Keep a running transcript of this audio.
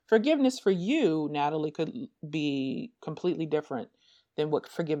forgiveness for you, Natalie, could be completely different than what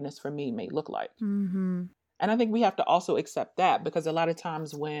forgiveness for me may look like. Mm-hmm. And I think we have to also accept that, because a lot of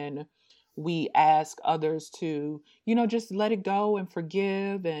times when we ask others to, just let it go and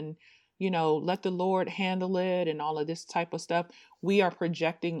forgive and, let the Lord handle it and all of this type of stuff, we are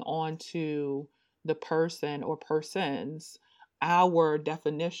projecting onto the person or persons our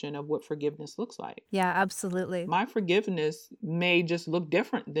definition of what forgiveness looks like. Yeah, absolutely. My forgiveness may just look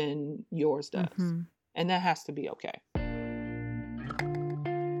different than yours does. Mm-hmm. And that has to be okay.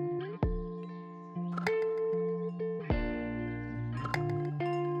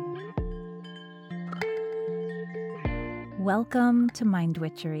 Welcome to Mind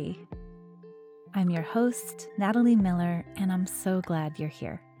Witchery. I'm your host, Natalie Miller, and I'm so glad you're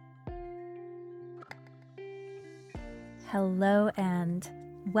here. Hello and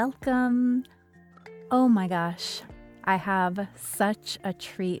welcome. Oh my gosh, I have such a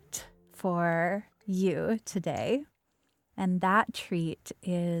treat for you today. And that treat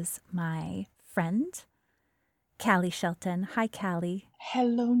is my friend, Callie Shelton. Hi, Callie.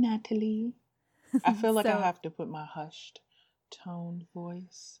 Hello, Natalie. I feel like I So- have to put my hushed toned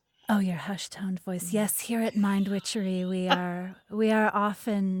voice. Oh, your hushed-toned voice. Yes, here at Mind Witchery, we are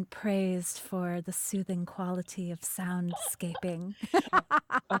often praised for the soothing quality of soundscaping.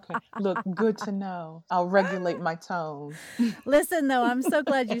 Okay, look, good to know. I'll regulate my tone. Listen, though, I'm so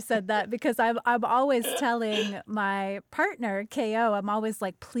glad you said that, because I'm always telling my partner, KO, I'm always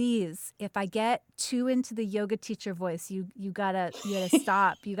like, please, if I get too into the yoga teacher voice, you gotta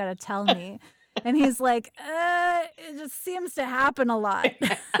stop. You gotta tell me. And he's like, it just seems to happen a lot.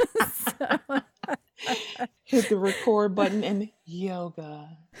 So, Hit the record button and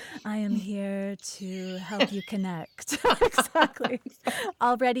yoga. I am here to help you connect. Exactly.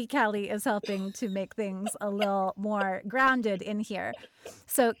 Already, Callie is helping to make things a little more grounded in here.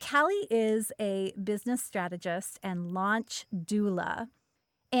 So Callie is a business strategist and launch doula.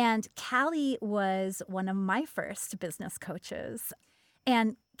 And Callie was one of my first business coaches.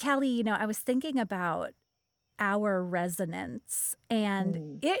 And Callie, I was thinking about our resonance,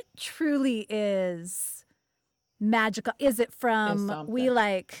 and it truly is magical. Is it from we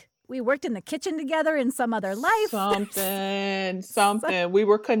worked in the kitchen together in some other life? Something. We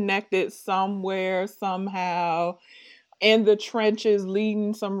were connected somewhere, somehow, in the trenches,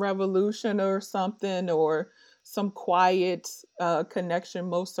 leading some revolution or something, or some quiet connection,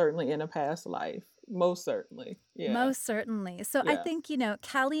 most certainly in a past life. Most certainly. Yeah. Most certainly. So Yeah. I think,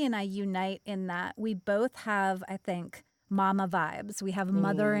 Callie and I unite in that we both have, I think, mama vibes. We have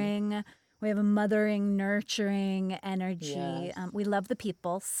mothering. We have a mothering, nurturing energy. Yes. We love the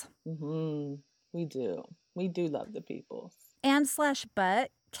peoples. Mm-hmm. We do. We do love the peoples.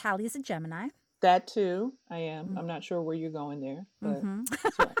 But Callie's a Gemini. That too, I am. I'm not sure where you're going there, but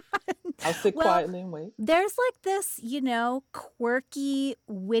that's right. I'll sit quietly and wait. There's like this, quirky,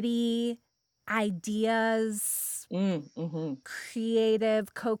 witty ideas,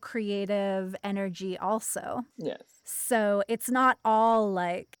 creative, co-creative energy also. Yes. So it's not all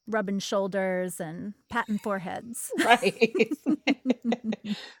like rubbing shoulders and patting foreheads. Right.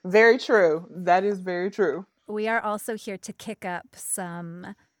 Very true. That is very true. We are also here to kick up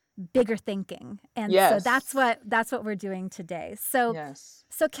some bigger thinking. And yes. So that's what we're doing today. So, yes.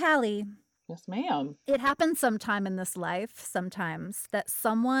 So Callie. Yes, ma'am. It happens sometime in this life, sometimes, that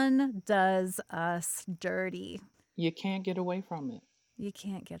someone does us dirty. You can't get away from it. You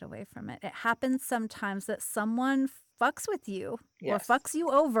can't get away from it. It happens sometimes that someone fucks with you yes. or fucks you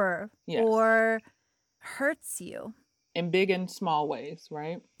over yes. or hurts you. In big and small ways,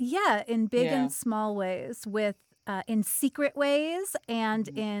 right? Yeah, in big and small ways, in secret ways and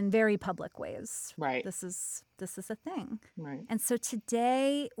in very public ways. Right. This is a thing. Right. And so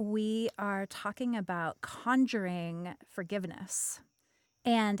today we are talking about conjuring forgiveness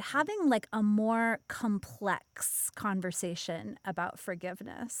and having like a more complex conversation about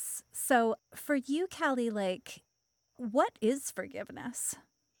forgiveness. So for you, Callie, like, what is forgiveness?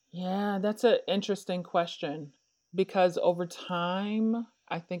 Yeah, that's an interesting question, because over time,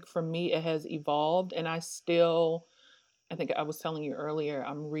 I think for me, it has evolved, and I think I was telling you earlier,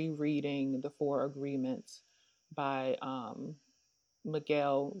 I'm rereading The Four Agreements by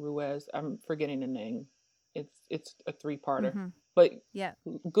Miguel Ruiz. I'm forgetting the name. It's a 3-parter, but yeah,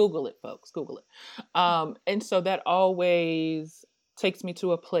 Google it, folks. Google it. And so that always takes me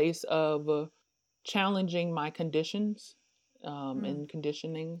to a place of challenging my conditions and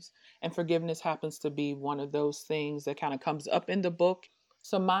conditionings, and forgiveness happens to be one of those things that kind of comes up in the book.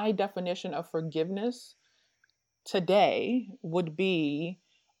 So my definition of forgiveness today would be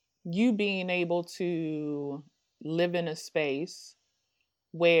you being able to live in a space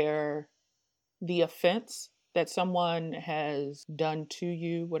where the offense that someone has done to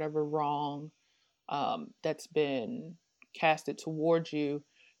you, whatever wrong that's been casted towards you,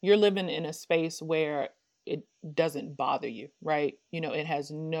 you're living in a space where it doesn't bother you, right? It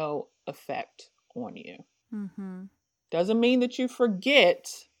has no effect on you. Mm-hmm. Doesn't mean that you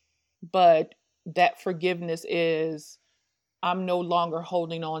forget, but that forgiveness is, I'm no longer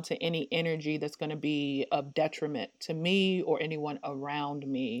holding on to any energy that's going to be of detriment to me or anyone around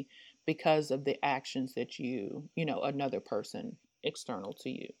me because of the actions that another person external to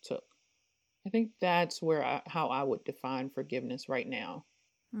you took. I think that's how I would define forgiveness right now.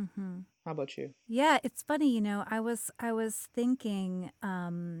 Mm-hmm. How about you? Yeah, it's funny, I was thinking,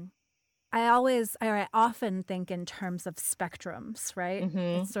 I often think in terms of spectrums, right? It's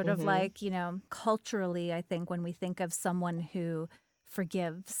Mm-hmm. sort of Mm-hmm. like, culturally, I think when we think of someone who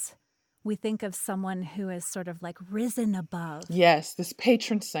forgives, we think of someone who is sort of like risen above. Yes, this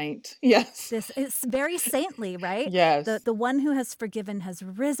patron saint. Yes. This is very saintly, right? The Yes. the one who has forgiven has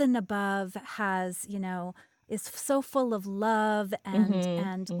risen above, has, is so full of love and Mm-hmm.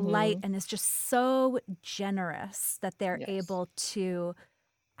 and light, Mm-hmm. and is just so generous that they're Yes. able to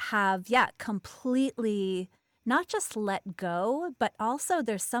have, yeah, completely not just let go, but also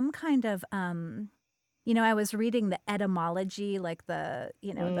there's some kind of I was reading the etymology, like the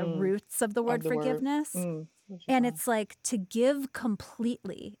Mm. roots of the word Of the word. forgiveness. What you And find? it's like to give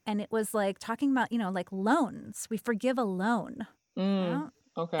completely. And it was like talking about, like loans. We forgive a loan. Mm. Yeah. And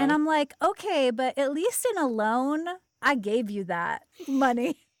Okay. I'm like, okay, but at least in a loan, I gave you that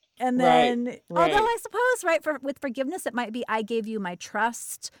money. And Right. then, although Right. I suppose, right, with forgiveness, it might be I gave you my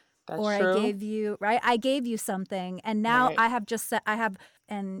trust, That's or I true. gave you, right, I gave you something. And now Right. I have just said,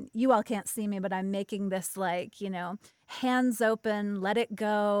 and you all can't see me, but I'm making this like, hands open, let it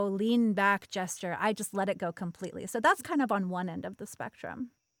go, lean back gesture. I just let it go completely. So that's kind of on one end of the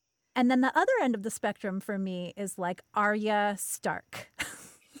spectrum. And then the other end of the spectrum for me is like Arya Stark.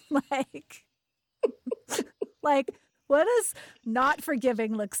 like, like, what does not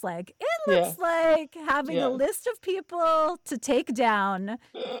forgiving looks like? It Yeah. looks like having a Yeah. list of people to take down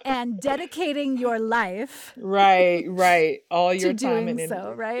and dedicating your life Right. Right. All to your time doing and so,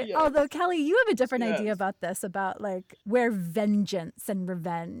 energy. right? Yes. Although, Kelly, you have a different idea Yes. about this, about like where vengeance and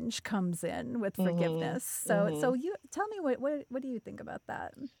revenge comes in with Mm-hmm. forgiveness. So, Mm-hmm. so you tell me what do you think about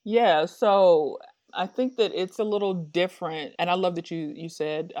that? Yeah. So I think that it's a little different, and I love that you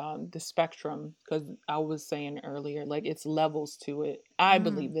said the spectrum, because I was saying earlier, like it's levels to it. I Mm,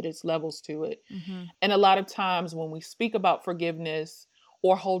 believe that it's levels to it. mm-hmm, And a lot of times when we speak about forgiveness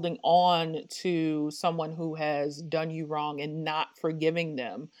or holding on to someone who has done you wrong and not forgiving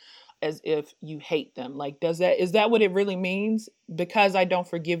them as if you hate them, like is that what it really means? Because I don't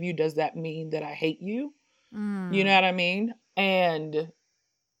forgive you, does that mean that I hate you? You know mm, what I mean? And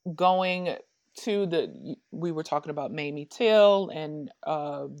going to we were talking about Mamie Till and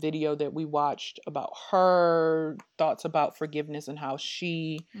a video that we watched about her thoughts about forgiveness and how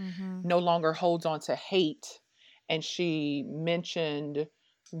she mm-hmm, no longer holds on to hate, and she mentioned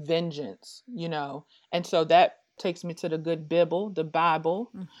vengeance, and so that takes me to the good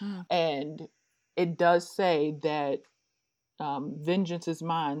Bible, mm-hmm, and it does say that vengeance is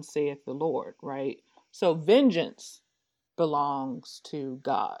mine, saith the Lord, right? So vengeance belongs to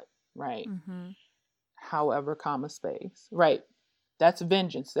God, right? mm-hmm, However, comma space, right? That's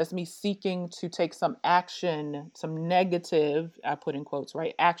vengeance. That's me seeking to take some action, some negative, I put in quotes,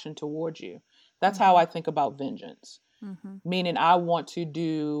 right? Action towards you. That's how mm-hmm, I think about vengeance, mm-hmm, meaning I want to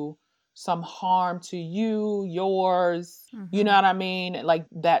do some harm to you, yours. You mm-hmm, know what I mean? Like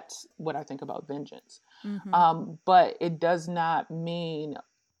that's what I think about vengeance. mm-hmm, But it does not mean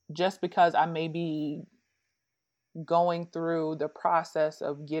just because I may be going through the process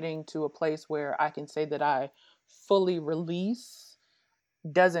of getting to a place where I can say that I fully release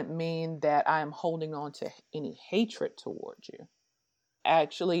doesn't mean that I am holding on to any hatred towards you.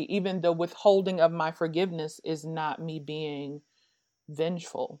 Actually, even the withholding of my forgiveness is not me being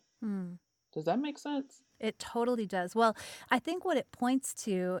vengeful. mm. Does that make sense? It totally does. Well, I think what it points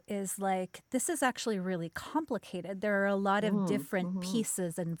to is like this is actually really complicated. There are a lot of different Mm-hmm.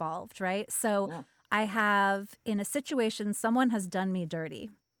 pieces involved, right? So Yeah. I have in a situation, someone has done me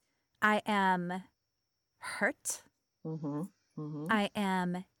dirty. I am hurt. Mm-hmm. Mm-hmm. I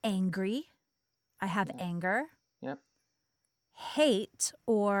am angry. I have Yeah. anger, Yep. hate,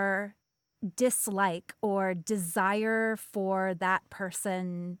 or dislike or desire for that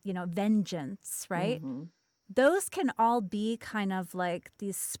person, vengeance, right? Mm-hmm. Those can all be kind of like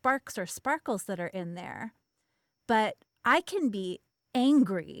these sparks or sparkles that are in there. But I can be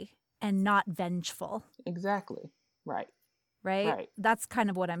angry and not vengeful. Exactly. Right. right? Right. That's kind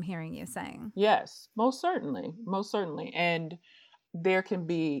of what I'm hearing you saying. Yes, most certainly. Most certainly. And there can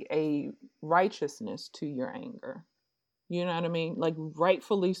be a righteousness to your anger. You know what I mean? Like,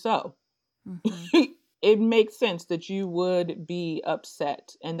 rightfully so. Mm-hmm. It makes sense that you would be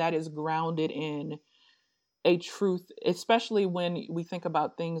upset, and that is grounded in a truth, especially when we think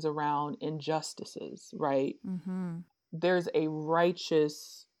about things around injustices, right? Mm-hmm. There's a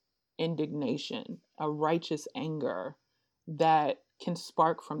righteous indignation, a righteous anger that can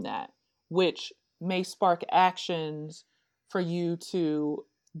spark from that, which may spark actions for you to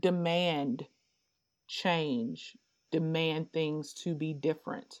demand change, demand things to be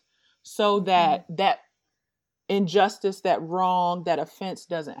different, so Mm-hmm. that injustice, that wrong, that offense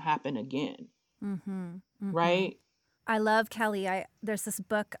doesn't happen again, Mm-hmm. Mm-hmm. right? I love Kelly. There's this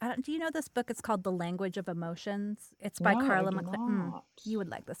book. Do you know this book? It's called The Language of Emotions. It's by No, I Carla do McLean. not. You would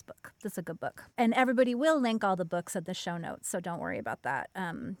like this book. This is a good book. And everybody will link all the books in the show notes, so don't worry about that.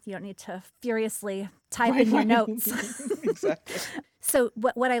 You don't need to furiously type in your notes. Exactly. So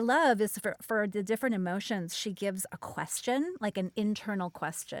what I love is for the different emotions, she gives a question, like an internal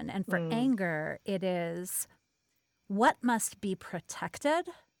question. And for anger, it is what must be protected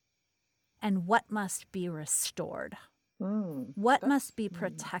and what must be restored. What must be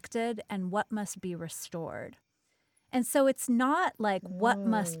protected and what must be restored. And so it's not like what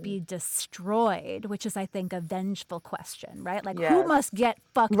must be destroyed, which is, I think, a vengeful question, right? Like, who must get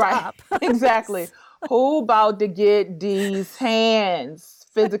fucked up? Exactly. Who about to get these hands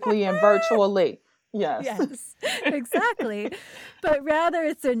physically and virtually? Yes, exactly. But rather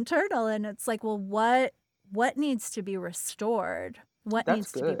it's internal, and it's like, well, what needs to be restored? What That's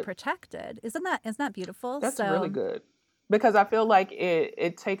needs to be good. protected? Isn't that beautiful? That's really good, because I feel like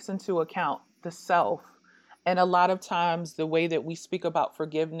it takes into account the self. And a lot of times the way that we speak about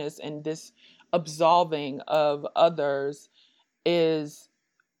forgiveness and this absolving of others is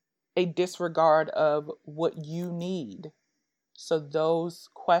a disregard of what you need. So those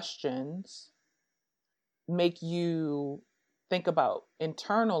questions make you think about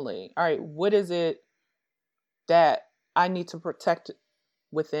internally, all right, what is it that I need to protect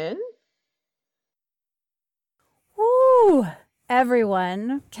within? Woo!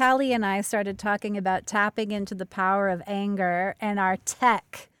 Everyone, Callie and I started talking about tapping into the power of anger, and our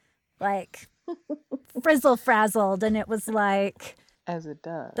tech like frizzle frazzled, and it was like, As it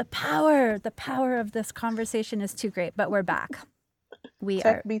does. the power of this conversation is too great. But we're back. We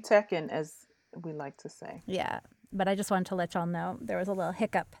Tech are be techin', as we like to say. Yeah, but I just wanted to let y'all know there was a little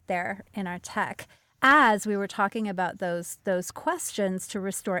hiccup there in our tech as we were talking about those questions to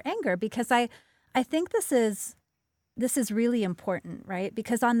restore anger, because I think this is really important, right?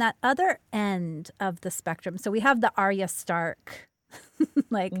 Because on that other end of the spectrum, so we have the Arya Stark.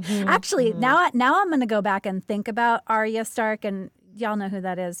 Like, actually, now I'm going to go back and think about Arya Stark, and y'all know who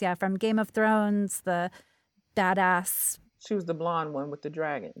that is, yeah, from Game of Thrones, the badass. She was the blonde one with the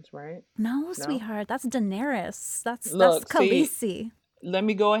dragons, right? No, sweetheart, that's Daenerys. That's Look, Khaleesi. see, let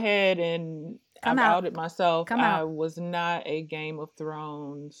me go ahead and I've outed myself. I was not a Game of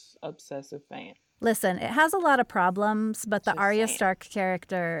Thrones obsessive fan. Listen, it has a lot of problems, but the Arya Stark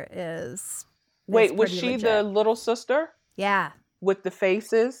character is Wait, was she legit. the little sister? Yeah. With the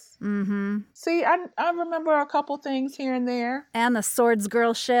faces? Mm-hmm. See, I remember a couple things here and there. And the Swords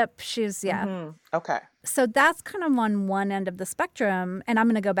Girl ship. She's, Okay. So that's kind of on one end of the spectrum. And I'm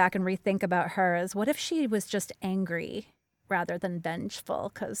going to go back and rethink about her as what if she was just angry rather than vengeful?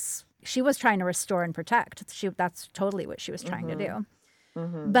 Because she was trying to restore and protect. That's totally what she was trying to do.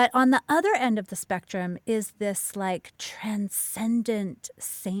 But on the other end of the spectrum is this like transcendent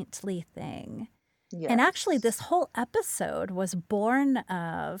saintly thing. Yes. And actually this whole episode was born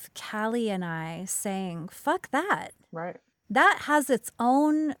of Callie and I saying, fuck that. Right. That has its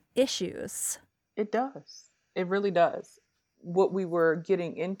own issues. It does. It really does. What we were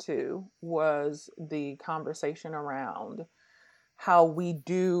getting into was the conversation around how we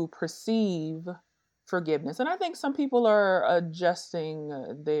do perceive forgiveness. And I think some people are adjusting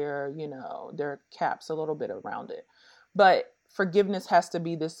their caps a little bit around it. But forgiveness has to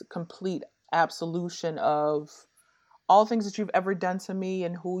be this complete absolution of all things that you've ever done to me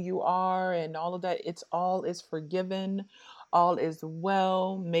and who you are and all of that. All is forgiven. All is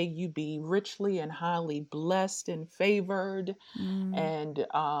well. May you be richly and highly blessed and favored. And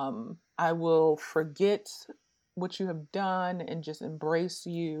I will forget what you have done and just embrace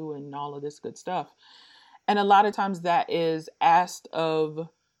you and all of this good stuff. And a lot of times that is asked of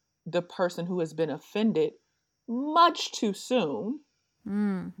the person who has been offended much too soon,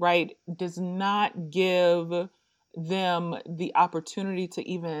 right? Does not give them the opportunity to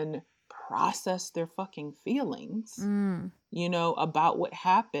even process their fucking feelings. about what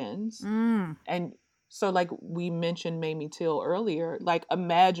happens. Mm. And so like we mentioned Mamie Till earlier, like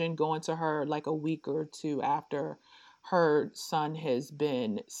imagine going to her like a week or two after her son has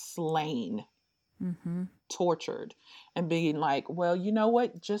been slain, Mm-hmm. tortured, and being like, well, you know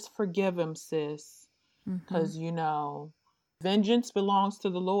what? Just forgive him, sis. Mm-hmm. Because, vengeance belongs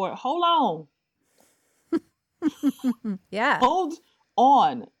to the Lord. Hold on. Yeah. Hold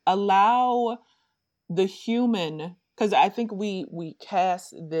on. Allow the human, because I think we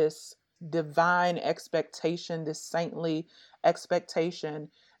cast this divine expectation, this saintly expectation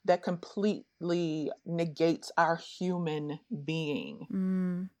that completely negates our human being.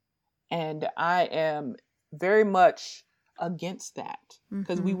 Mm. And I am very much against that,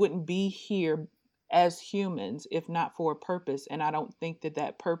 because we Mm-hmm. wouldn't be here as humans if not for a purpose. And I don't think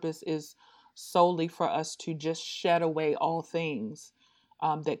that purpose is solely for us to just shed away all things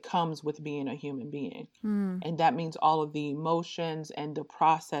that comes with being a human being. Mm. And that means all of the emotions and the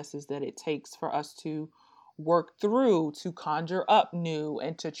processes that it takes for us to work through, to conjure up new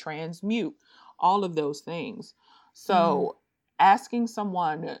and to transmute all of those things. So asking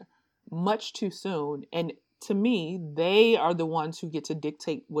someone much too soon, and to me, they are the ones who get to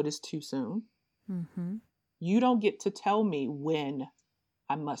dictate what is too soon. Mm-hmm. You don't get to tell me when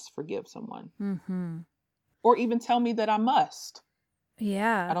I must forgive someone, Mm-hmm. or even tell me that I must.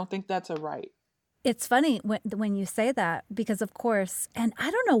 Yeah. I don't think that's a right. It's funny when you say that, because of course, and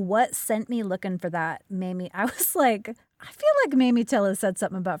I don't know what sent me looking for that, Mamie. I was like, I feel like Mamie Till has said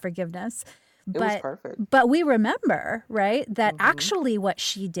something about forgiveness. It was perfect. But we remember, right, that Mm-hmm. actually what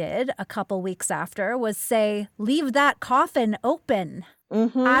she did a couple weeks after was say, leave that coffin open.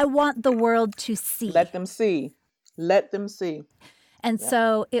 Mm-hmm. I want the world to see. Let them see. Let them see. And Yeah.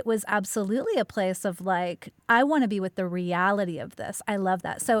 so it was absolutely a place of like, I want to be with the reality of this. I love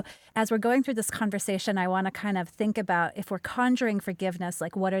that. So as we're going through this conversation, I want to kind of think about, if we're conjuring forgiveness,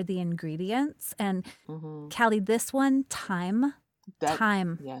 like what are the ingredients? And Mm-hmm. Callie, this one, time.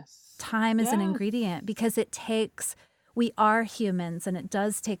 Time. Yes. Time is an Yes. ingredient, because we are humans, and it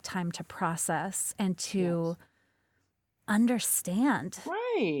does take time to process and to understand.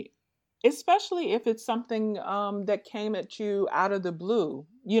 Right. Especially if it's something that came at you out of the blue.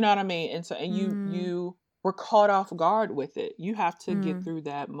 You know what I mean? And so you were caught off guard with it. You have to get through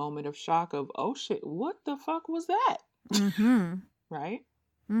that moment of shock of, oh shit, what the fuck was that? Mm-hmm. Right?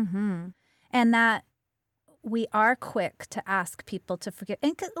 Mm-hmm. And that we are quick to ask people to forgive.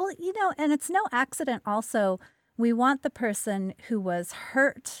 And, and it's no accident also, we want the person who was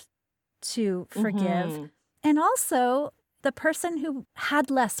hurt to forgive. Mm-hmm. And also the person who had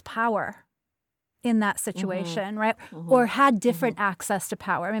less power in that situation, right? Mm-hmm. Or had different access to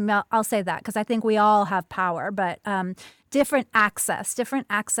power. I mean, I'll say that because I think we all have power, but different access, different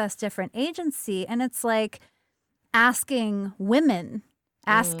agency. And it's like asking women,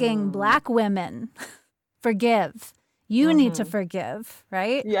 asking Black women, forgive. You need to forgive,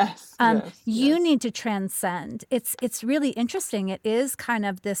 right? Yes. You need to transcend. It's really interesting. It is kind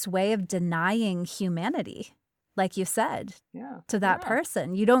of this way of denying humanity, like you said, to that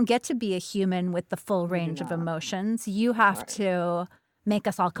person. You don't get to be a human with the full range of emotions. You have to make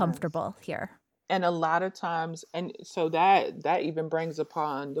us all comfortable here. And a lot of times, and so that even brings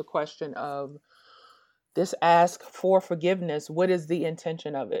upon the question of this ask for forgiveness. What is the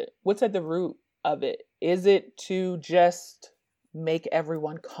intention of it? What's at the root of it? Is it to just make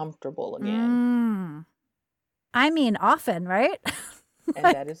everyone comfortable again? I mean, often, right? And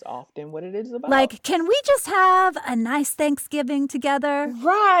that is often what it is about. Like, can we just have a nice Thanksgiving together?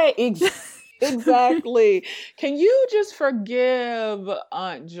 Right. Exactly. Can you just forgive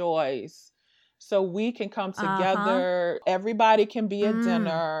Aunt Joyce so we can come together? Everybody can be at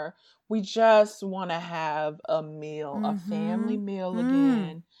dinner. We just want to have a meal, a family meal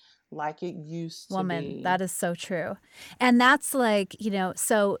again, like it used to be. That is so true. And that's like,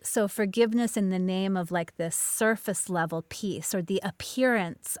 so forgiveness in the name of like this surface level peace, or the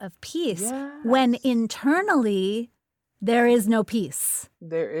appearance of peace, when internally there is no peace.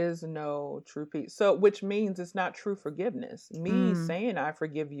 There is no true peace. So, which means it's not true forgiveness. Me saying I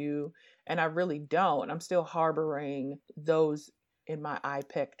forgive you and I really don't. I'm still harboring those, in my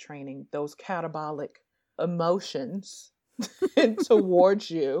IPEC training, those catabolic emotions towards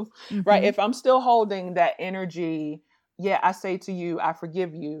you, right? If I'm still holding that energy, I say to you, I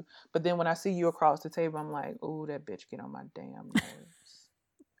forgive you. But then when I see you across the table, I'm like, oh, that bitch get on my damn nerves.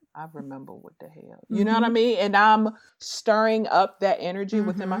 I remember what the hell, you know what I mean? And I'm stirring up that energy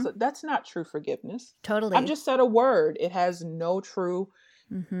within myself. That's not true forgiveness. Totally. I've just said a word. It has no true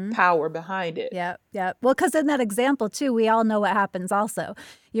power behind it. Yep. Well, because in that example too, we all know what happens also.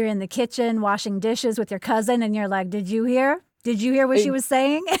 You're in the kitchen washing dishes with your cousin and you're like, did you hear? Did you hear what she was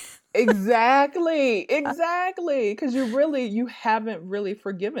saying? Exactly. Because you haven't really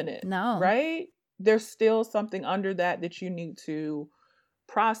forgiven it. No. Right? There's still something under that you need to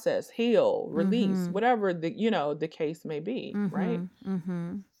process, heal, release, whatever the case may be. Right?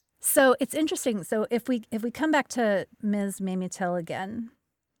 So it's interesting. So if we come back to Ms. Mamie Till again,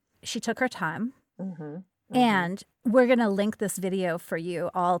 she took her time. And we're going to link this video for you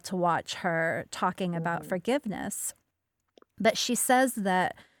all to watch her talking about forgiveness. But she says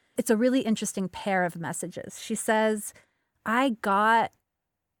that it's a really interesting pair of messages. She says, I got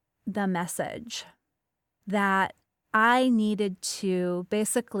the message that I needed to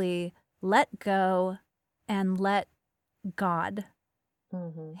basically let go and let God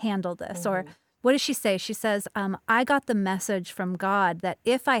handle this. Or what does she say? She says, I got the message from God that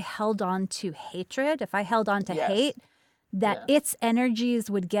if I held on to hatred, if I held on to hate, that its energies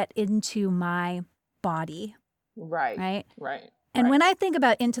would get into my body. Right. And when I think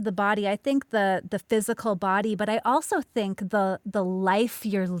about into the body, I think the physical body, but I also think the life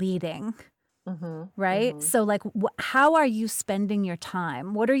you're leading. Right? So like, how are you spending your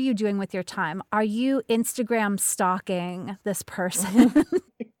time? What are you doing with your time? Are you Instagram stalking this person?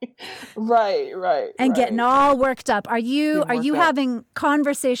 Right. And getting all worked up. Are you having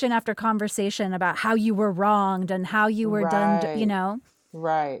conversation after conversation about how you were wronged and how you were done,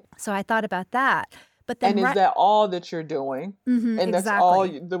 Right. So I thought about that. But then is that all that you're doing? And that's all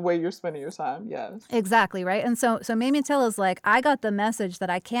the way you're spending your time. Yes. Exactly. Right. And so Mamie Till is like, I got the message that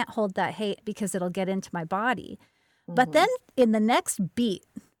I can't hold that hate because it'll get into my body. But then in the next beat,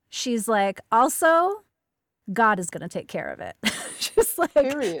 she's like, also, God is going to take care of it. She's like,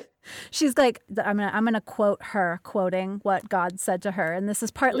 period. She's like, I'm gonna quote her, quoting what God said to her. And this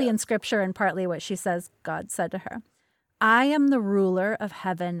is partly in scripture and partly what she says God said to her. I am the ruler of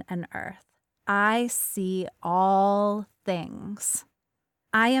heaven and earth. I see all things.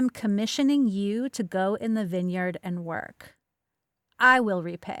 I am commissioning you to go in the vineyard and work. I will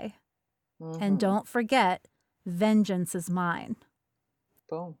repay. And don't forget, vengeance is mine.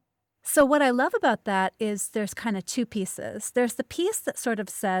 Boom. So what I love about that is there's kind of two pieces. There's the piece that sort of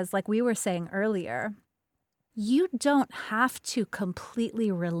says, like we were saying earlier, you don't have to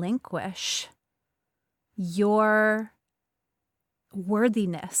completely relinquish your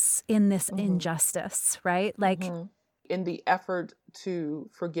worthiness in this injustice, right? Like in the effort to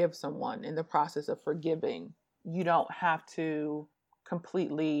forgive someone, in the process of forgiving, you don't have to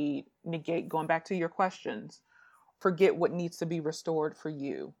completely negate, going back to your questions, forget what needs to be restored for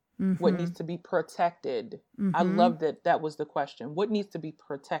you. What needs to be protected. I love that was the question. What needs to be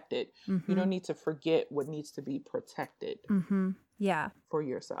protected? You don't need to forget what needs to be protected. Yeah. For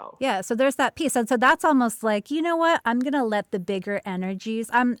yourself. Yeah. So there's that piece. And so that's almost like, you know what? I'm going to let the bigger energies.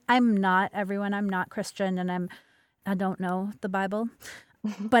 I'm not Christian and I don't know the Bible.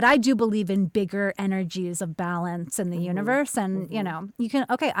 But I do believe in bigger energies of balance in the universe. And, you can,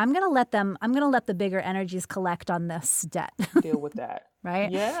 I'm going to let the bigger energies collect on this debt. Deal with that.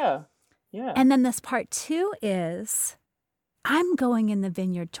 Right? Yeah. And then this part two is I'm going in the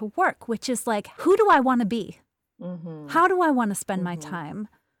vineyard to work, which is like, who do I want to be? How do I want to spend my time?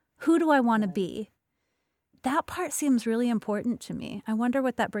 Who do I want to be? That part seems really important to me. I wonder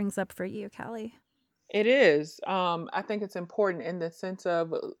what that brings up for you, Callie. It is. I think it's important in the sense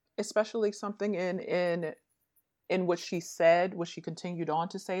of, especially something in what she said, what she continued on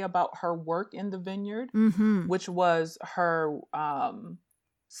to say about her work in the vineyard, which was her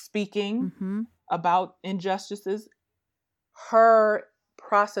speaking about injustices, her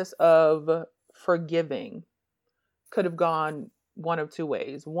process of forgiving could have gone one of two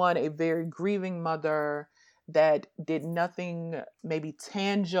ways. One, a very grieving mother that did nothing maybe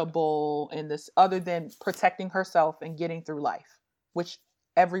tangible in this other than protecting herself and getting through life, which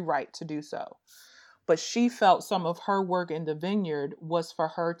every right to do so. But she felt some of her work in the vineyard was for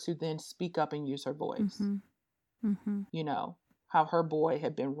her to then speak up and use her voice. How her boy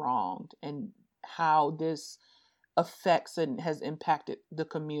had been wronged and how this affects and has impacted the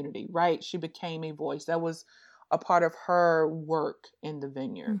community, right? She became a voice. That was a part of her work in the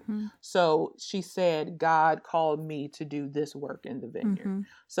vineyard. So she said, God called me to do this work in the vineyard.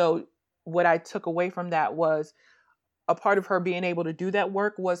 So what I took away from that was a part of her being able to do that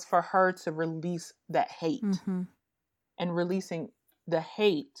work was for her to release that hate. And releasing the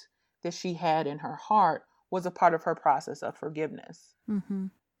hate that she had in her heart was a part of her process of forgiveness.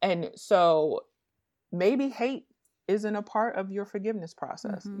 And so maybe hate isn't a part of your forgiveness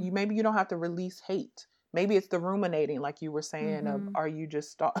process. Maybe you don't have to release hate. Maybe it's the ruminating, like you were saying, of Mm-hmm. are you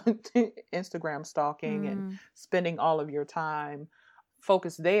just Instagram stalking and Mm. spending all of your time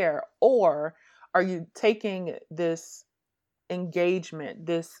focused there? Or are you taking this engagement,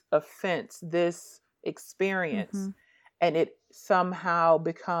 this offense, this experience, Mm-hmm. and it somehow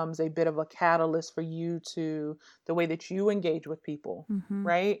becomes a bit of a catalyst for you to the way that you engage with people, Mm-hmm.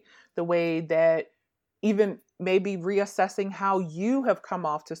 right? The way that even maybe reassessing how you have come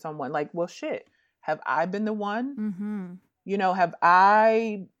off to someone like, well, shit, have I been the one? Mm-hmm. Have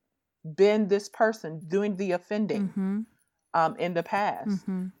I been this person doing the offending Mm-hmm. in the past?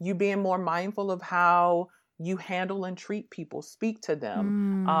 Mm-hmm. You being more mindful of how you handle and treat people, speak to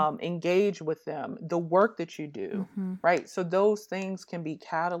them, Mm. engage with them, the work that you do, Mm-hmm. right? So those things can be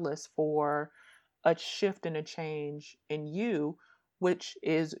catalysts for a shift and a change in you, which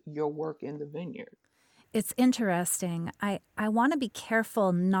is your work in the vineyard. It's interesting. I want to be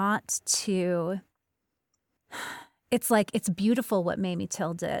careful not to. It's like, it's beautiful what Mamie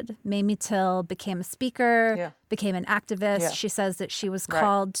Till did. Mamie Till became a speaker, Yeah. became an activist. Yeah. She says that she was Right.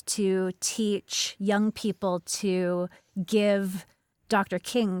 called to teach young people to give Dr.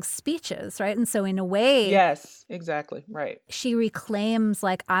 King's speeches, right? And so in a way, Yes, exactly. Right. she reclaims,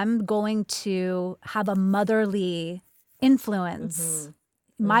 like, I'm going to have a motherly influence.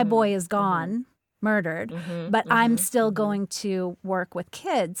 My boy is gone, murdered, but I'm still going to work with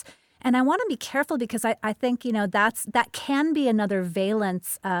kids. And I want to be careful because I think, that can be another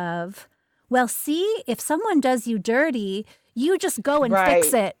valence of, well, see, if someone does you dirty, you just go and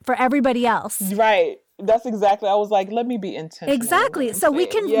fix Right. it for everybody else. Right. That's exactly. I was like, let me be intentional. Exactly. in what So I'm we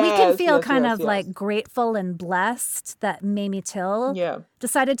saying. can feel Yes, kind yes, of yes. like grateful and blessed that Mamie Till Yeah.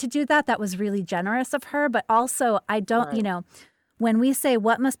 decided to do that. That was really generous of her. But also, I don't, Right. when we say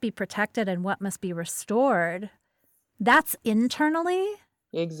what must be protected and what must be restored, that's internally.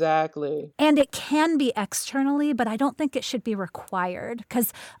 Exactly. And it can be externally, but I don't think it should be required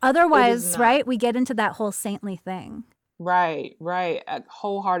because otherwise, not. right, we get into that whole saintly thing. Right. Right.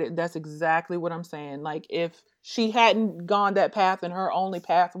 Wholehearted. That's exactly what I'm saying. Like if she hadn't gone that path and her only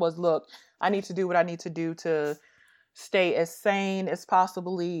path was, look, I need to do what I need to do to stay as sane as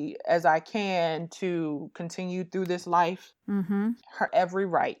possibly as I can to continue through this life. Mm-hmm. Her every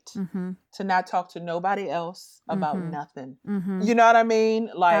right Mm-hmm. to not talk to nobody else about Mm-hmm. nothing. Mm-hmm. You know what I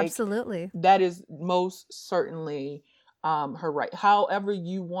mean? Like Absolutely. that is most certainly her right. However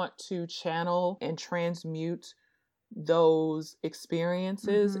you want to channel and transmute those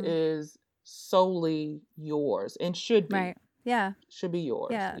experiences is solely yours and should be. Right. Yeah. Should be yours.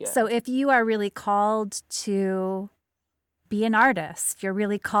 Yeah. So if you are really called to be an artist, you're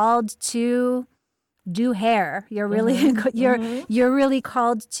really called to do hair, you're really you're really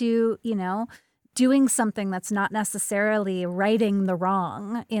called to, doing something that's not necessarily righting the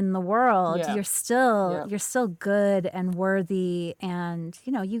wrong in the world. Yeah. You're still good and worthy, and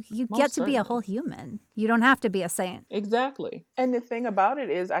you get to be a whole human. You don't have to be a saint. Exactly. And the thing about it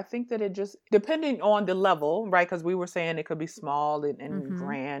is, I think that it just, depending on the level, right? Because we were saying it could be small and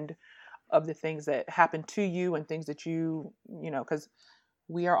grand of the things that happen to you and things that you because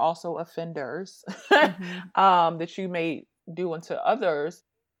we are also offenders that you may do unto others.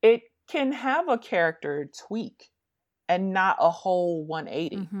 It can have a character tweak and not a whole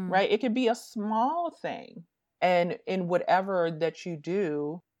 180, right? It could be a small thing. And in whatever that you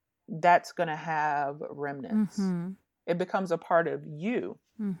do, that's going to have remnants. It becomes a part of you,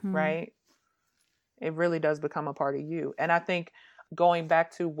 right? It really does become a part of you. And I think going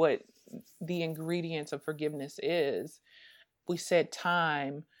back to what the ingredients of forgiveness is, we said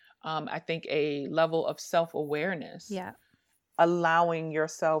time, I think a level of self-awareness. Yeah. Allowing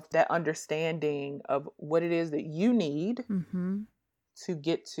yourself that understanding of what it is that you need to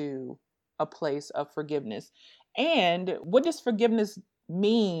get to a place of forgiveness. And what does forgiveness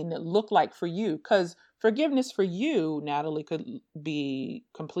look like for you? Because forgiveness for you, Natalie, could be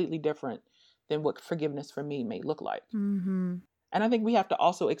completely different than what forgiveness for me may look like. And I think we have to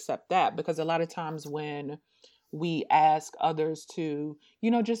also accept that, because a lot of times when we ask others to,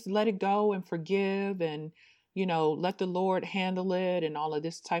 just let it go and forgive and, let the Lord handle it and all of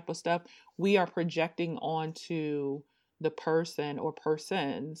this type of stuff, we are projecting onto the person or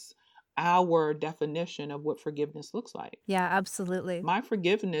persons our definition of what forgiveness looks like. Yeah, absolutely. My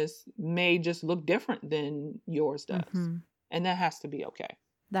forgiveness may just look different than yours does. And that has to be okay.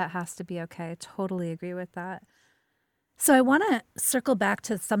 That has to be okay. I totally agree with that. So I want to circle back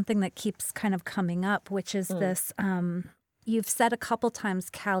to something that keeps kind of coming up, which is this, you've said a couple times,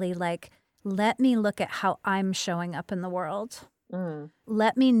 Callie, like, let me look at how I'm showing up in the world.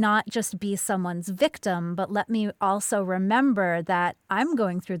 Let me not just be someone's victim, but let me also remember that I'm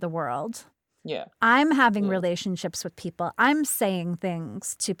going through the world. Yeah. I'm having Yeah. relationships with people. I'm saying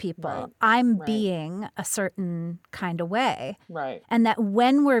things to people. Right. I'm Right. being a certain kind of way. Right. And that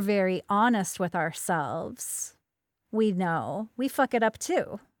when we're very honest with ourselves, we know we fuck it up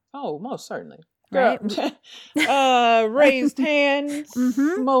too. Oh, most certainly. Girl, right? raised hands,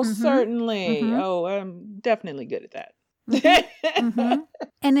 Mm-hmm, most mm-hmm, certainly. mm-hmm, Oh, I'm definitely good at that. mm-hmm, mm-hmm.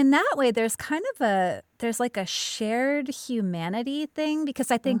 And in that way, there's kind of there's like a shared humanity thing,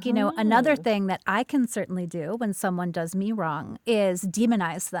 because I think, another thing that I can certainly do when someone does me wrong is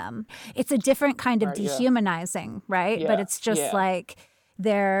demonize them. It's a different kind of Right, yeah. dehumanizing, right? But Yeah, it's just yeah. like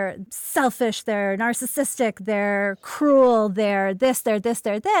they're selfish, they're narcissistic, they're cruel, they're this, they're this,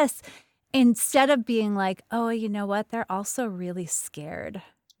 they're this. Instead of being like, oh, you know what? They're also really scared.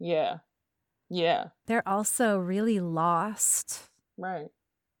 Yeah. Yeah. They're also really lost. Right.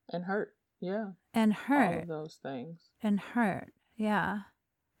 And hurt. Yeah. And All hurt. of those things. And hurt. Yeah.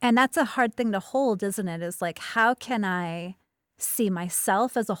 And that's a hard thing to hold, isn't it? Is like, how can I see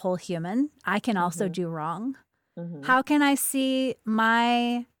myself as a whole human? I can also do wrong. Mm-hmm. How can I see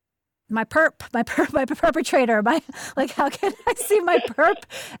my perpetrator, how can I see my perp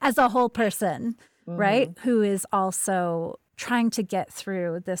as a whole person, right? Who is also trying to get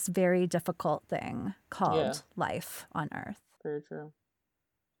through this very difficult thing called life on Earth. Very true.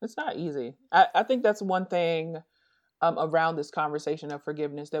 It's not easy. I think that's one thing around this conversation of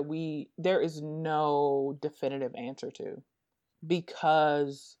forgiveness that there is no definitive answer to,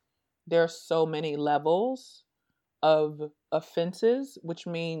 because there are so many levels of offenses, which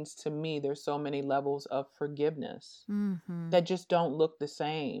means to me there's so many levels of forgiveness that just don't look the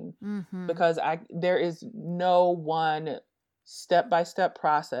same, because there is no one step-by-step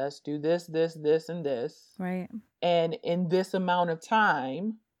process. Do this, and this, right? And in this amount of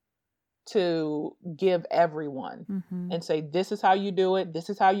time to give everyone and say, this is how you do it,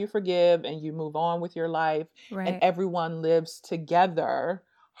 this is how you forgive, and you move on with your life, right. And everyone lives together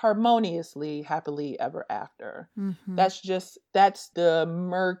harmoniously, happily ever after. That's the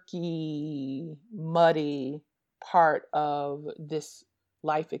murky, muddy part of this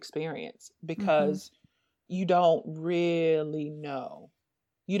life experience, because you don't really know.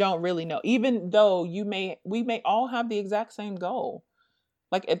 Even though we may all have the exact same goal.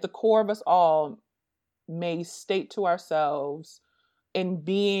 Like at the core of us all may state to ourselves, in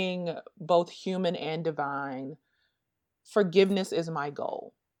being both human and divine, forgiveness is my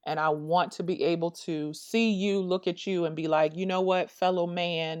goal. And I want to be able to see you, look at you, and be like, you know what, fellow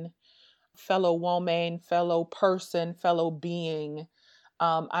man, fellow woman, fellow person, fellow being,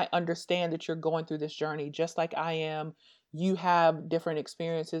 I understand that you're going through this journey just like I am. You have different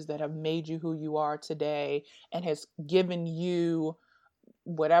experiences that have made you who you are today, and has given you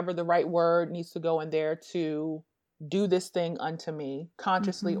whatever the right word needs to go in there to do this thing unto me,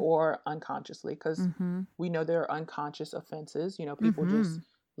 consciously or unconsciously, because we know there are unconscious offenses. People just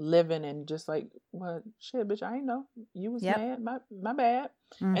living and just like, well, shit, bitch, I ain't know you was mad, my bad.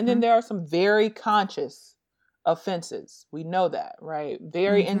 And then there are some very conscious offenses. We know that, right?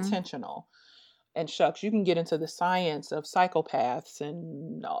 Very intentional. And shucks, you can get into the science of psychopaths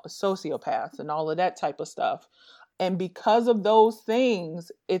and sociopaths and all of that type of stuff. And because of those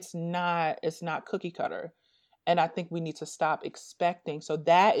things, it's not cookie cutter. And I think we need to stop expecting. So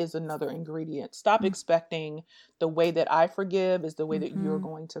that is another ingredient. Stop expecting the way that I forgive is the way that you're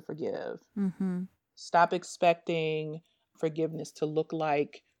going to forgive. Stop expecting forgiveness to look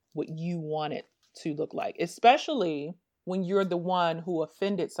like what you want it to look like, especially when you're the one who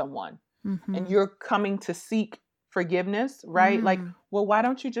offended someone and you're coming to seek forgiveness, right? Like, well, why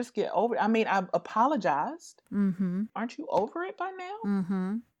don't you just get over it? I mean, I've apologized. Aren't you over it by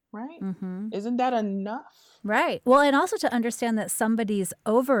now? Right? Isn't that enough? Right. Well, and also to understand that somebody's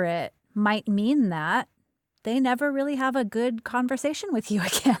over it might mean that they never really have a good conversation with you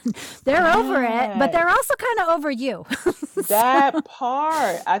again. They're over it, but they're also kind of over you. That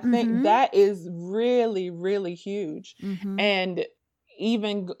part, I think that is really, really huge. And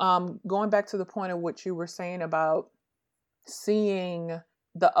even going back to the point of what you were saying about seeing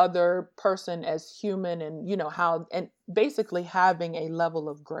the other person as human, and how, and basically having a level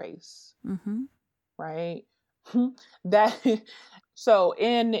of grace, right? That so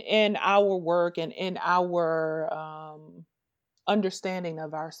in our work and in our understanding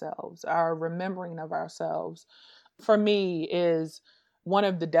of ourselves, our remembering of ourselves, for me, is one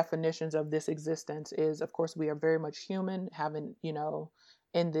of the definitions of this existence is, of course, we are very much human, having,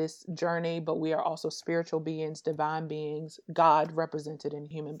 in this journey, but we are also spiritual beings, divine beings, God represented in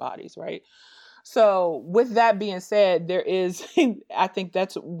human bodies, right? So with that being said, there is, I think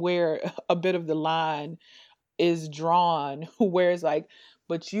that's where a bit of the line is drawn, where it's like,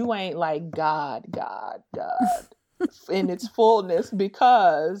 but you ain't like God in its fullness,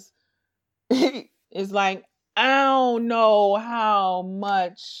 because it's like, I don't know how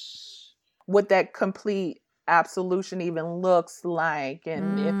much, what that complete absolution even looks like,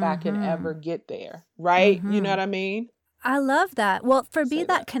 and if I can ever get there, right? You know what I mean? I love that. Well, for me, Say that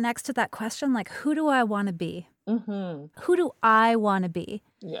that. connects to that question, like, who do I want to be? Mm-hmm. Who do I want to be?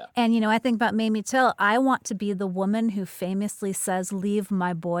 Yeah. And, I think about Mamie Till. I want to be the woman who famously says, leave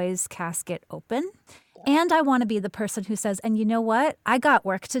my boy's casket open. And I want to be the person who says, and you know what? I got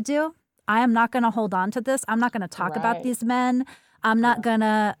work to do. I am not going to hold on to this. I'm not going to talk about these men. I'm not going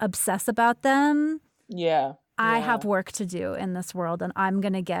to obsess about them. Yeah. I have work to do in this world, and I'm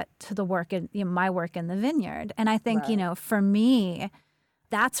going to get to the work in my work in the vineyard. And I think, for me,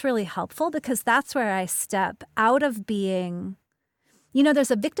 that's really helpful, because that's where I step out of being,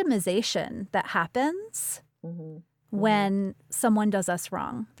 there's a victimization that happens when someone does us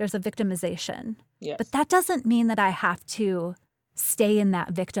wrong. There's a victimization. Yes. But that doesn't mean that I have to stay in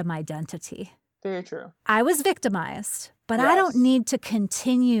that victim identity. Very true. I was victimized, but I don't need to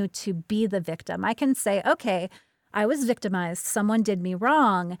continue to be the victim. I can say, okay, I was victimized. Someone did me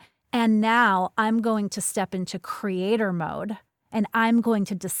wrong. And now I'm going to step into creator mode, and I'm going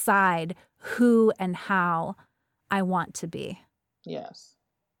to decide who and how I want to be. Yes.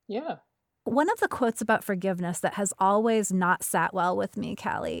 Yeah. One of the quotes about forgiveness that has always not sat well with me,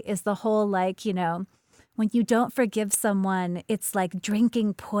 Callie, is the whole, like, when you don't forgive someone, it's like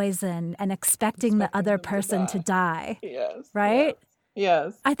drinking poison and expecting the other person to die. Yes. Right?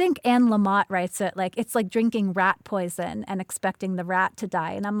 Yes. I think Anne Lamott writes it like, it's like drinking rat poison and expecting the rat to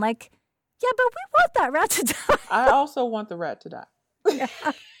die. And I'm like, yeah, but we want that rat to die. I also want the rat to die. Yeah.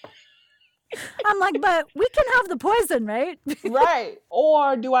 I'm like, but we can have the poison, right? Right.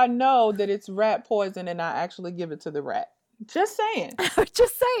 Or do I know that it's rat poison and I actually give it to the rat? Just saying.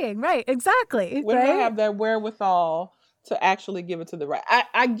 Just saying. Right. Exactly. When right? I have that wherewithal to actually give it to the rat.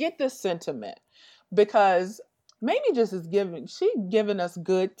 I get the sentiment, because Mamie just is giving us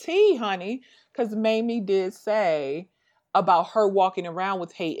good tea, honey. Because Mamie did say about her walking around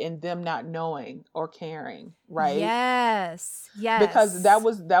with hate and them not knowing or caring, right? Yes. Because that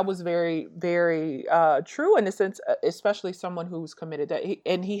was very, very true in the sense, especially someone who's committed that,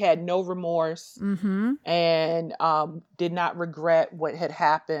 he had no remorse and did not regret what had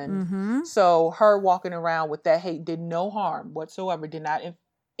happened. So her walking around with that hate did no harm whatsoever, did not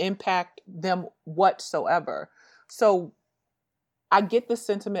impact them whatsoever. So I get the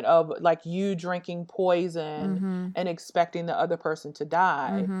sentiment of, like, you drinking poison and expecting the other person to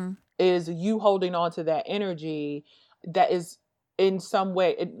die is you holding on to that energy that is in some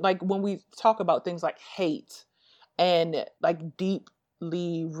way, like when we talk about things like hate and like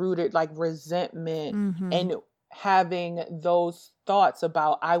deeply rooted like resentment and having those thoughts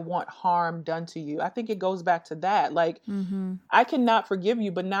about, I want harm done to you. I think it goes back to that. Like, I cannot forgive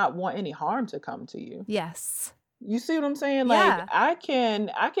you, but not want any harm to come to you. Yes. You see what I'm saying? Like, I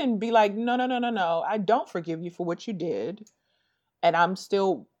can be like, no. I don't forgive you for what you did. And I'm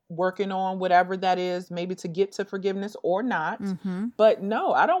still working on whatever that is, maybe to get to forgiveness or not. But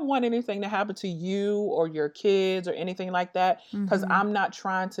no, I don't want anything to happen to you or your kids or anything like that, because I'm not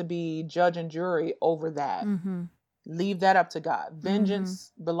trying to be judge and jury over that. Leave that up to God.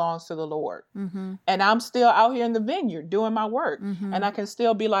 Vengeance belongs to the Lord. And I'm still out here in the vineyard doing my work. And I can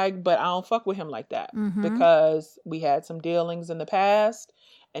still be like, but I don't fuck with him like that, because we had some dealings in the past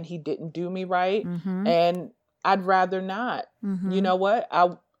and he didn't do me right. And I'd rather not. You know what? I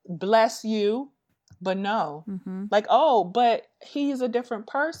bless you, but no. Like, oh, but he's a different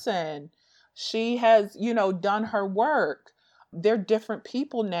person. She has, done her work. They're different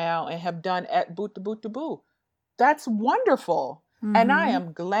people now and have done at boot to boot to boo. That's wonderful. And I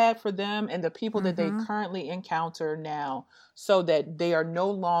am glad for them and the people that they currently encounter now, so that they are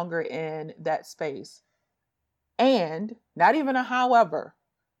no longer in that space. And not even a however,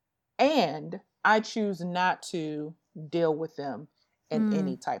 and I choose not to deal with them in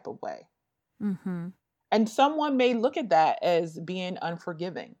any type of way. And someone may look at that as being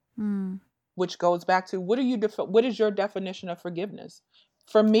unforgiving, which goes back to, what is your definition of forgiveness?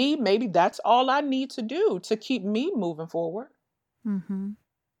 For me, maybe that's all I need to do to keep me moving forward.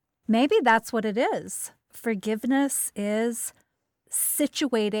 Maybe that's what it is. Forgiveness is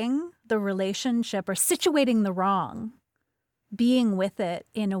situating the relationship or situating the wrong, being with it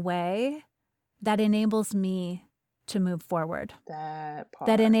in a way that enables me to move forward. That part.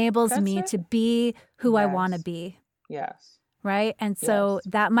 That enables me to be who I want to be. Yes. Right? And so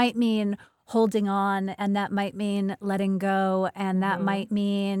that might mean holding on, and that might mean letting go, and that might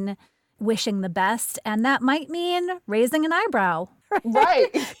mean wishing the best, and that might mean raising an eyebrow,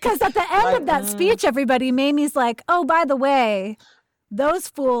 Right. Because at the end Like, of that speech, everybody, Mamie's like, oh, by the way, those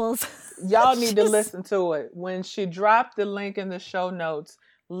fools. y'all need to listen to it. When she dropped the link in the show notes,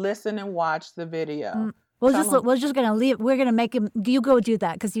 listen and watch the video. We're just gonna leave. We're gonna make him. You go do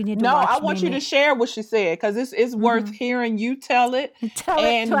that because you need to. No, watch I want Mimi. you to share what she said because it's worth hearing you tell it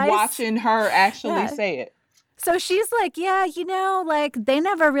and twice. watching her actually say it. So she's like, yeah, like they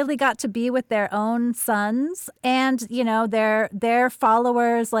never really got to be with their own sons, and their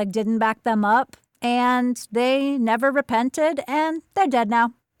followers like didn't back them up, and they never repented, and they're dead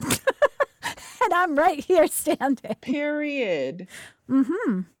now. And I'm right here standing. Period.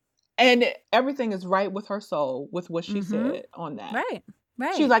 Mm-hmm. And everything is right with her soul with what she said on that. Right.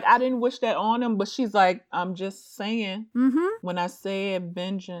 She's like, I didn't wish that on him, but she's like, I'm just saying, when I said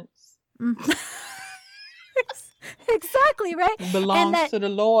vengeance. Exactly, right? Belongs to the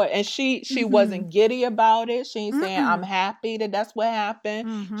Lord. And she wasn't giddy about it. She ain't saying, I'm happy that that's what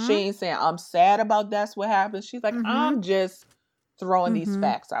happened. She ain't saying, I'm sad about that's what happened. She's like, I'm just throwing these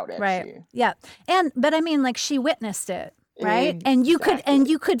facts out at you. Yeah. But I mean, like, she witnessed it, right? Exactly. And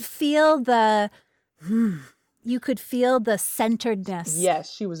you could feel the centeredness.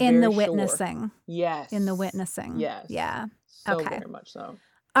 Yes, she was in very the witnessing. Sure. Yes. In the witnessing. Yes. Yeah. So very much so.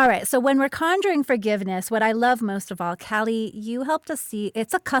 All right. So when we're conjuring forgiveness, what I love most of all, Callie, you helped us see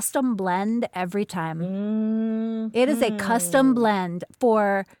it's a custom blend every time. Mm-hmm. It is a custom blend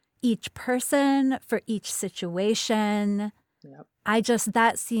for each person, for each situation. Yep.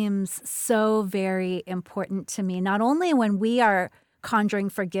 That seems so very important to me, not only when we are conjuring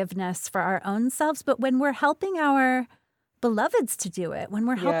forgiveness for our own selves, but when we're helping our beloveds to do it, when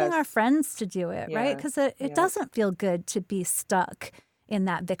we're helping our friends to do it, right? Because it doesn't feel good to be stuck in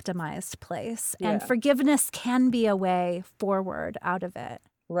that victimized place. Yeah. And forgiveness can be a way forward out of it.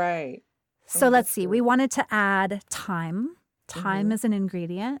 Right. So let's see. We wanted to add time. Time is an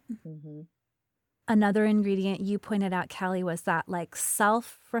ingredient. Mm-hmm. Another ingredient you pointed out, Callie, was that like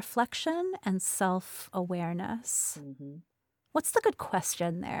self-reflection and self-awareness. Mm-hmm. What's the good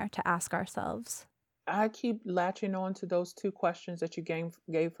question there to ask ourselves? I keep latching on to those two questions that you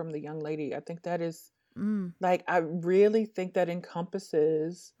gave from the young lady. I think that is I really think that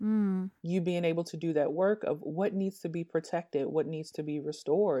encompasses you being able to do that work of what needs to be protected, what needs to be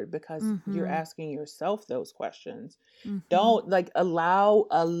restored, because you're asking yourself those questions. Don't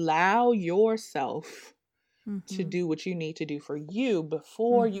allow yourself to do what you need to do for you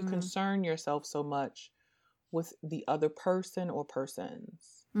before you concern yourself so much with the other person or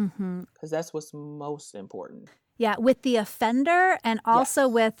persons, because that's what's most important. Yeah, with the offender and also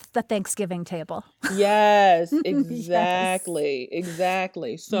with the Thanksgiving table. Yes, exactly.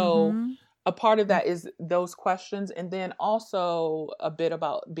 Exactly. So a part of that is those questions. And then also a bit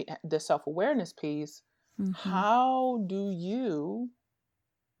about the self-awareness piece. How do you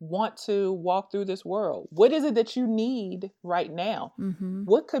want to walk through this world? What is it that you need right now?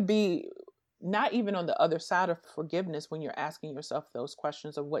 What could be not even on the other side of forgiveness when you're asking yourself those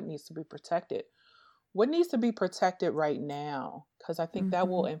questions of what needs to be protected? What needs to be protected right now? Because I think that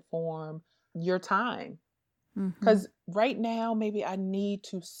will inform your time. Because right now, maybe I need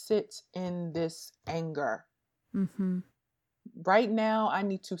to sit in this anger. Right now, I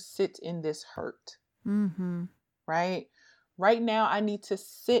need to sit in this hurt. Right? Right now, I need to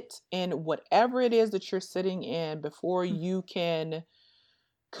sit in whatever it is that you're sitting in before you can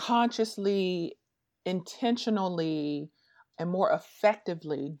consciously, intentionally, and more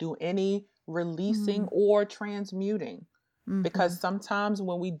effectively do any releasing or transmuting. Because sometimes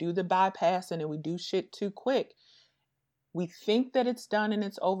when we do the bypassing and we do shit too quick, we think that it's done and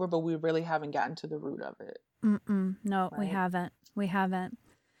it's over, but we really haven't gotten to the root of it. No, right? We haven't.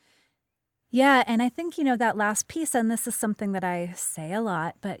 Yeah. And I think, that last piece, and this is something that I say a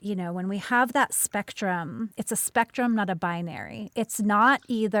lot, but, when we have that spectrum, it's a spectrum, not a binary. It's not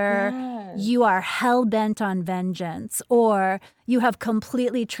either you are hell-bent on vengeance or you have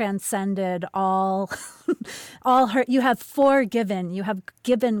completely transcended all hurt. You have forgiven, you have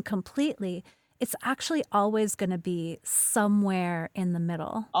given completely. It's actually always going to be somewhere in the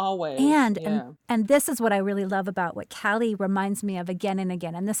middle. Always. And this is what I really love about what Callie reminds me of again and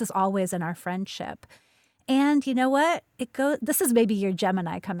again. And this is always in our friendship. And you know what? This is maybe your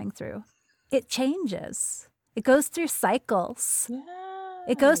Gemini coming through. It changes. It goes through cycles. Yes.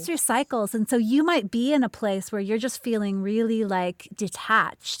 It goes through cycles. And so you might be in a place where you're just feeling really like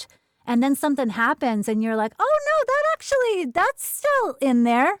detached. And then something happens and you're like, oh no, that's still in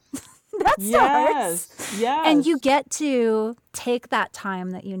there. That starts. Yes. And you get to take that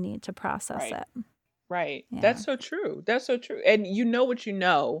time that you need to process it. Right. Yeah. That's so true. And you know what you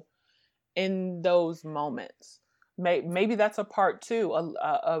know in those moments. maybe that's a part too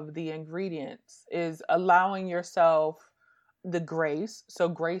of the ingredients, is allowing yourself the grace. So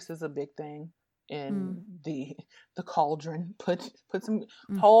grace is a big thing in the cauldron. Put some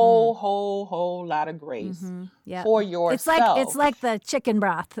whole lot of grace for yourself. It's like the chicken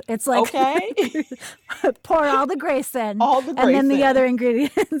broth. It's like, okay, pour all the grace in, all the grace and then the in. other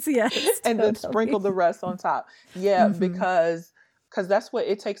ingredients, yes, and totally. then sprinkle the rest on top. Yeah, because that's what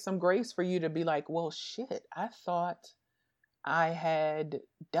it takes, some grace for you to be like, well, shit, I thought I had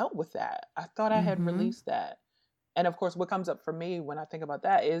dealt with that. I thought I had released that. And of course, what comes up for me when I think about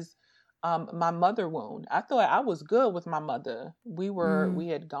that is my mother wound. I thought I was good with my mother. We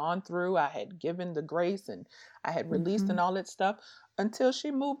had gone through, I had given the grace and I had released and all that stuff until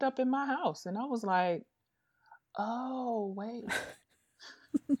she moved up in my house. And I was like, oh, wait.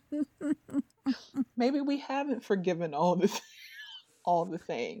 Maybe we haven't forgiven all the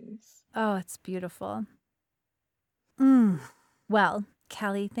things. Oh, it's beautiful. Well,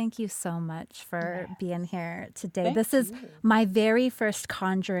 Callie, thank you so much for being here today. This is my very first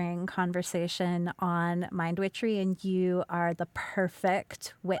Conjuring conversation on Mind Witchery, and you are the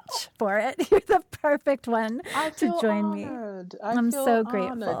perfect witch for it. You're the perfect one to join me. I'm so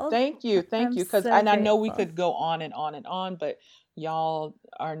grateful. Thank you. Because I know we could go on and on and on, but y'all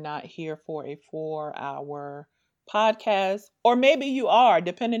are not here for a 4-hour podcast, or maybe you are,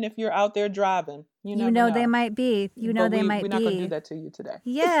 depending if you're out there driving. You know they might be. They might be. We're not going to do that to you today.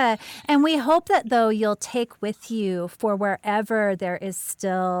 Yeah. And we hope that, though, you'll take with you for wherever there is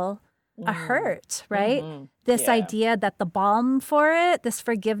still a hurt, right? This idea that the balm for it, this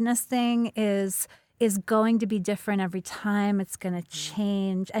forgiveness thing is going to be different every time. It's going to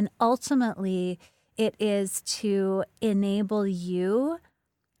change. And ultimately, it is to enable you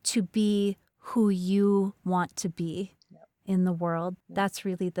to be who you want to be in the world. That's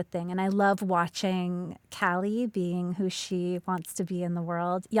really the thing. And I love watching Callie being who she wants to be in the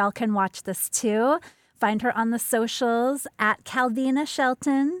world. Y'all can watch this too. Find her on the socials at Calvina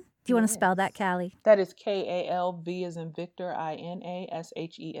Shelton. Do you want to spell that, Callie? That is KALV as in Victor,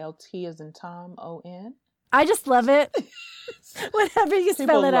 INASHELT as in Tom, ON. I just love it. Whenever you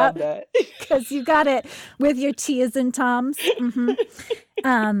spell it out, because you got it with your T as in Tom's.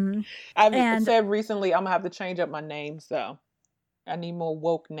 I've said recently I'm gonna have to change up my names, though. I need more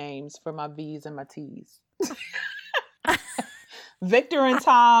woke names for my V's and my T's. Victor and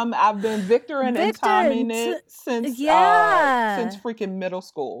Tom. I've been Victor and Tomming it since freaking middle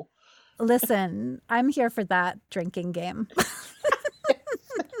school. Listen, I'm here for that drinking game.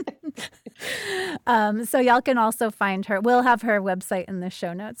 So y'all can also find her. We'll have her website in the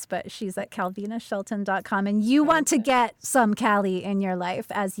show notes, but she's at calvinashelton.com. And you want to get some Callie in your life.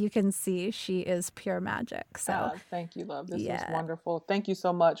 As you can see, she is pure magic. So thank you, love. This is wonderful. Thank you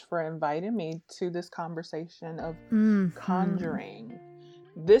so much for inviting me to this conversation of conjuring.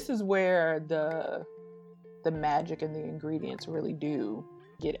 This is where the magic and the ingredients really do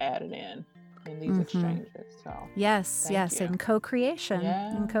get added in these exchanges. So yes, in co-creation.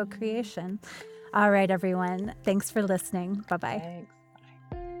 Yeah. In co-creation. All right, everyone. Thanks for listening. Bye-bye.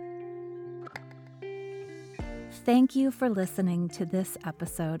 Thanks. Thank you for listening to this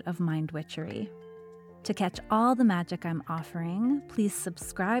episode of Mind Witchery. To catch all the magic I'm offering, please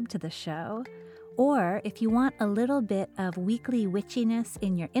subscribe to the show. Or if you want a little bit of weekly witchiness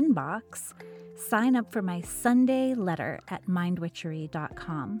in your inbox, sign up for my Sunday letter at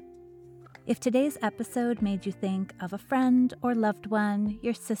mindwitchery.com. If today's episode made you think of a friend or loved one,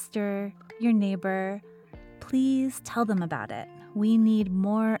 your sister, your neighbor, please tell them about it. We need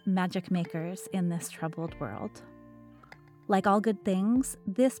more magic makers in this troubled world. Like all good things,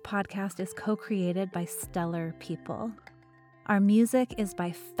 this podcast is co-created by stellar people. Our music is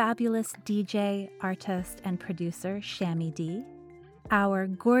by fabulous DJ, artist, and producer Shammy D. Our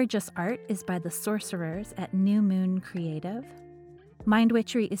gorgeous art is by the sorcerers at New Moon Creative. Mind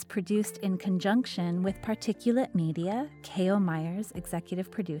Witchery is produced in conjunction with Particulate Media, K.O. Myers,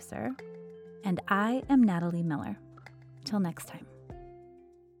 executive producer. And I am Natalie Miller. Till next time.